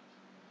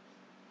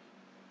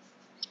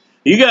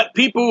 You got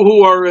people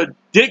who are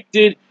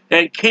addicted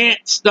and can't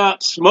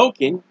stop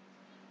smoking.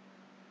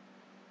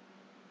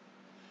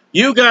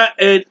 You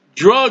got a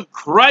drug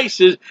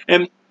crisis,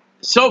 and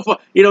so far,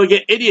 you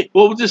get idiot.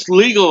 Well, we'll just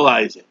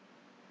legalize it.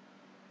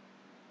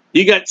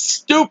 You got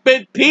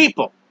stupid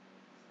people.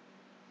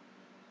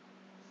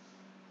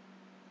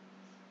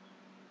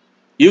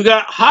 You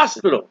got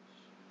hospitals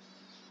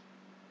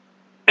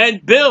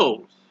and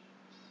bills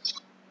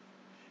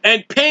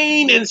and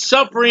pain and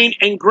suffering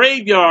and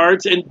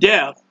graveyards and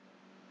death.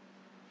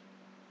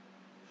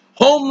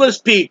 Homeless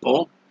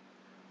people,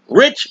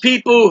 rich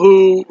people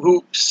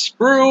who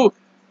screw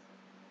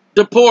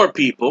the poor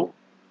people.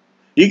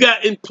 You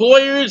got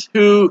employers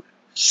who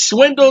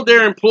swindle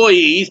their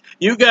employees.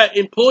 You got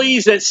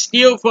employees that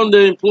steal from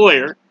the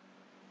employer.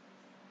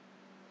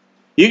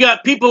 You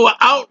got people who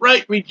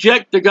outright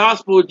reject the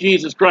gospel of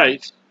Jesus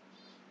Christ.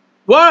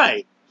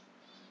 Why?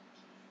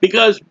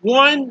 Because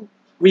one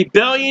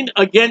rebellion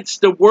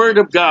against the word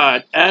of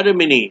God,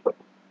 Adam and Eve.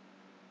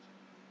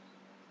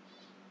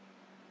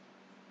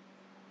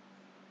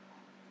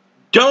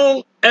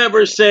 Don't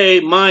ever say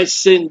my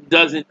sin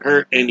doesn't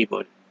hurt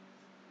anybody.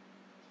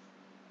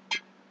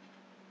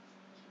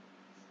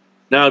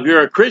 Now, if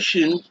you're a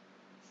Christian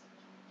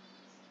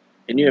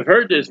and you have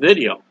heard this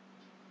video,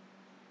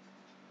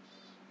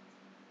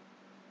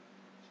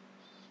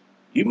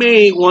 you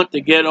may want to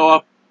get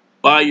off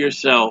by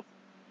yourself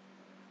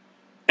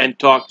and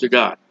talk to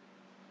God.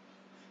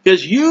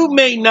 Because you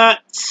may not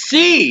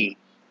see.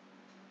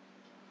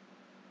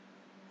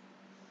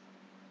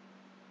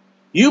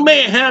 You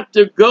may have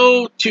to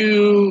go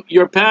to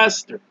your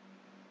pastor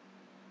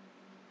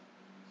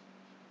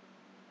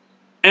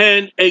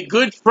and a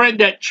good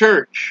friend at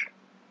church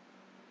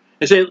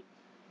and say,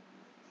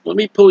 let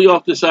me pull you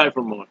off the side for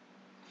a moment.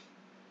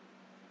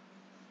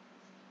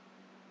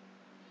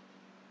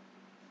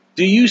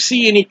 Do you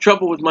see any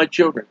trouble with my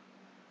children?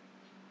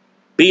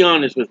 Be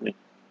honest with me.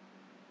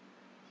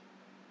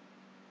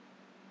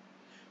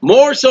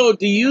 More so,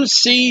 do you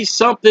see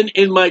something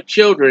in my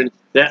children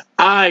that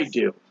I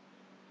do,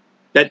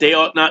 that they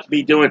ought not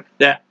be doing,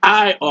 that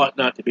I ought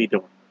not to be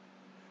doing?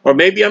 Or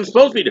maybe I'm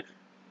supposed to be doing.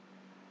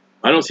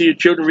 I don't see your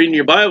children reading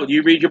your Bible. Do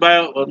you read your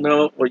Bible? Well,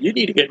 no. Well, you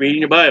need to get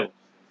reading your Bible.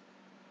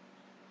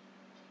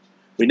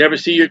 We never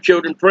see your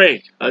children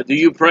pray. Do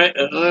you pray?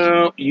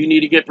 You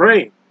need to get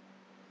praying.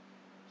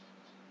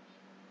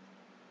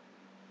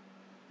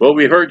 Well,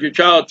 we heard your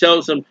child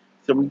tell some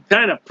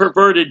kind of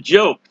perverted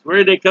jokes. Where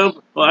did they come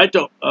from? Well, I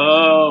don't.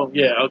 Oh,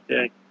 yeah,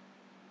 okay.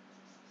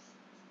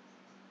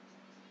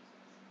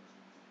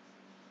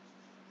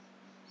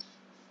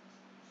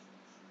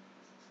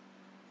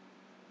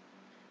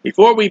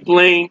 Before we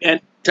blame, and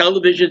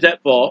television's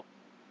at fault.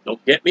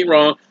 Don't get me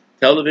wrong.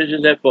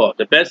 Television's at fault.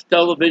 The best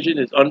television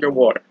is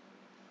underwater,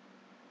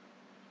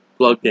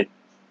 plugged in.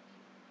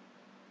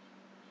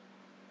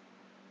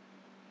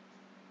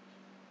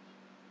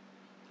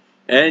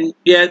 And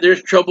yeah,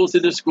 there's troubles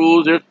in the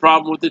schools. There's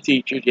problems with the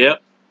teachers. Yep,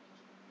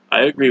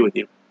 I agree with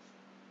you.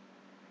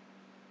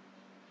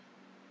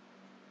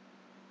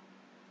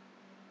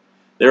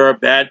 There are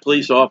bad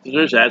police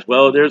officers as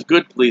well as there's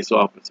good police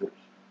officers.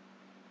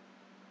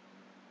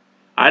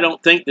 I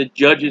don't think the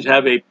judges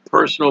have a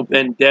personal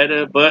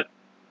vendetta, but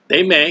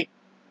they may.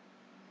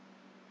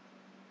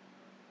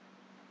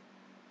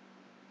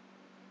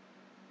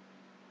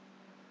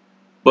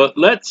 But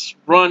let's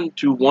run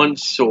to one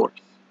source.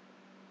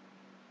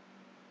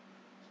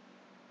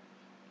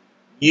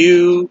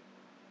 You,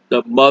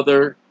 the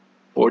mother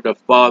or the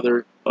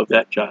father of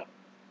that child.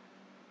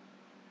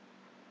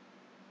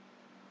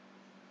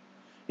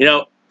 You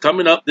know,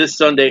 coming up this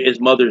Sunday is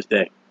Mother's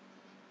Day.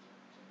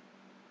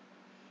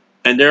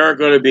 And there are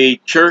going to be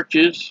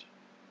churches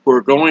who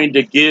are going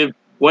to give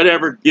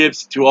whatever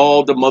gifts to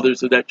all the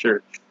mothers of that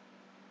church.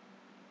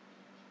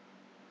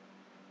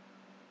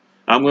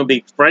 I'm going to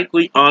be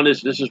frankly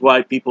honest. This is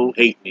why people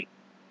hate me.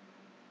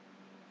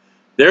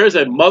 There is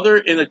a mother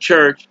in a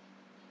church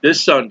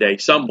this Sunday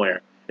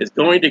somewhere is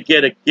going to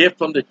get a gift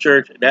from the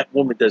church, and that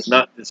woman does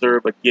not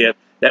deserve a gift.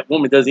 That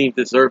woman doesn't even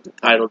deserve the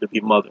title to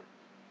be mother.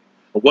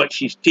 Or what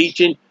she's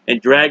teaching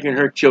and dragging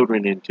her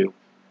children into.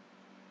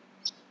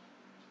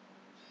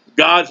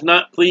 God's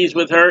not pleased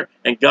with her,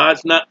 and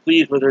God's not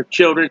pleased with her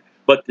children,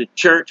 but the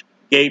church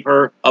gave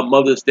her a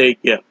Mother's Day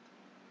gift.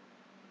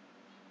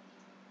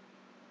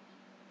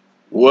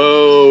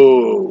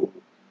 Whoa.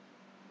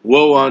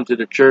 Woe unto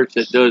the church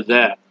that does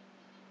that.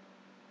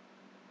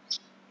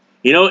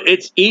 You know,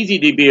 it's easy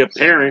to be a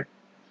parent.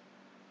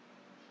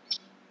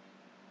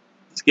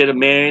 Let's get a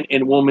man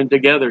and woman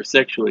together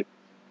sexually.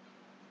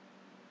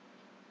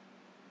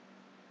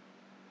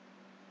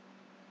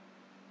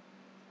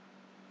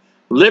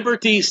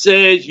 Liberty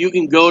says you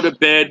can go to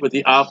bed with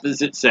the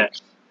opposite sex,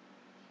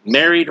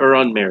 married or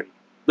unmarried.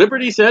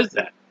 Liberty says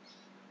that.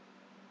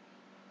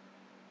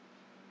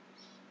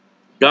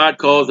 God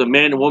calls a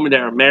man and woman that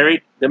are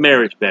married the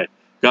marriage bed.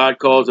 God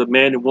calls a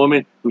man and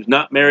woman who's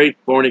not married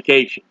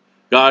fornication.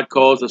 God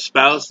calls a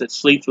spouse that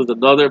sleeps with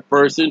another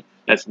person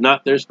that's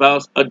not their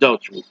spouse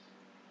adultery.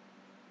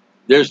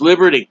 There's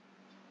liberty.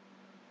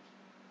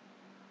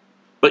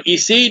 But you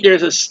see,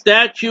 there's a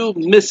statue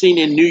missing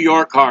in New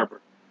York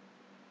Harbor.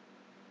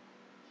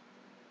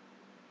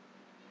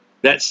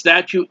 That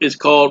statue is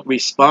called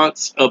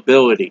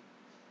responsibility.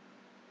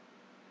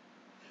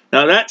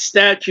 Now, that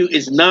statue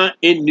is not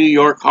in New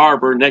York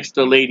Harbor next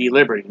to Lady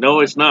Liberty. No,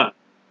 it's not.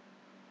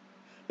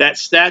 That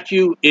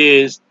statue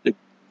is the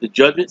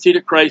judgment seat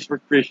of Christ for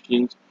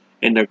Christians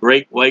and the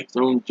great white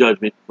throne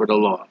judgment for the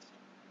lost.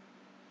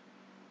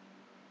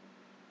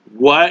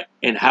 What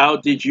and how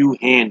did you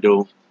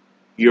handle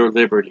your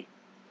liberty?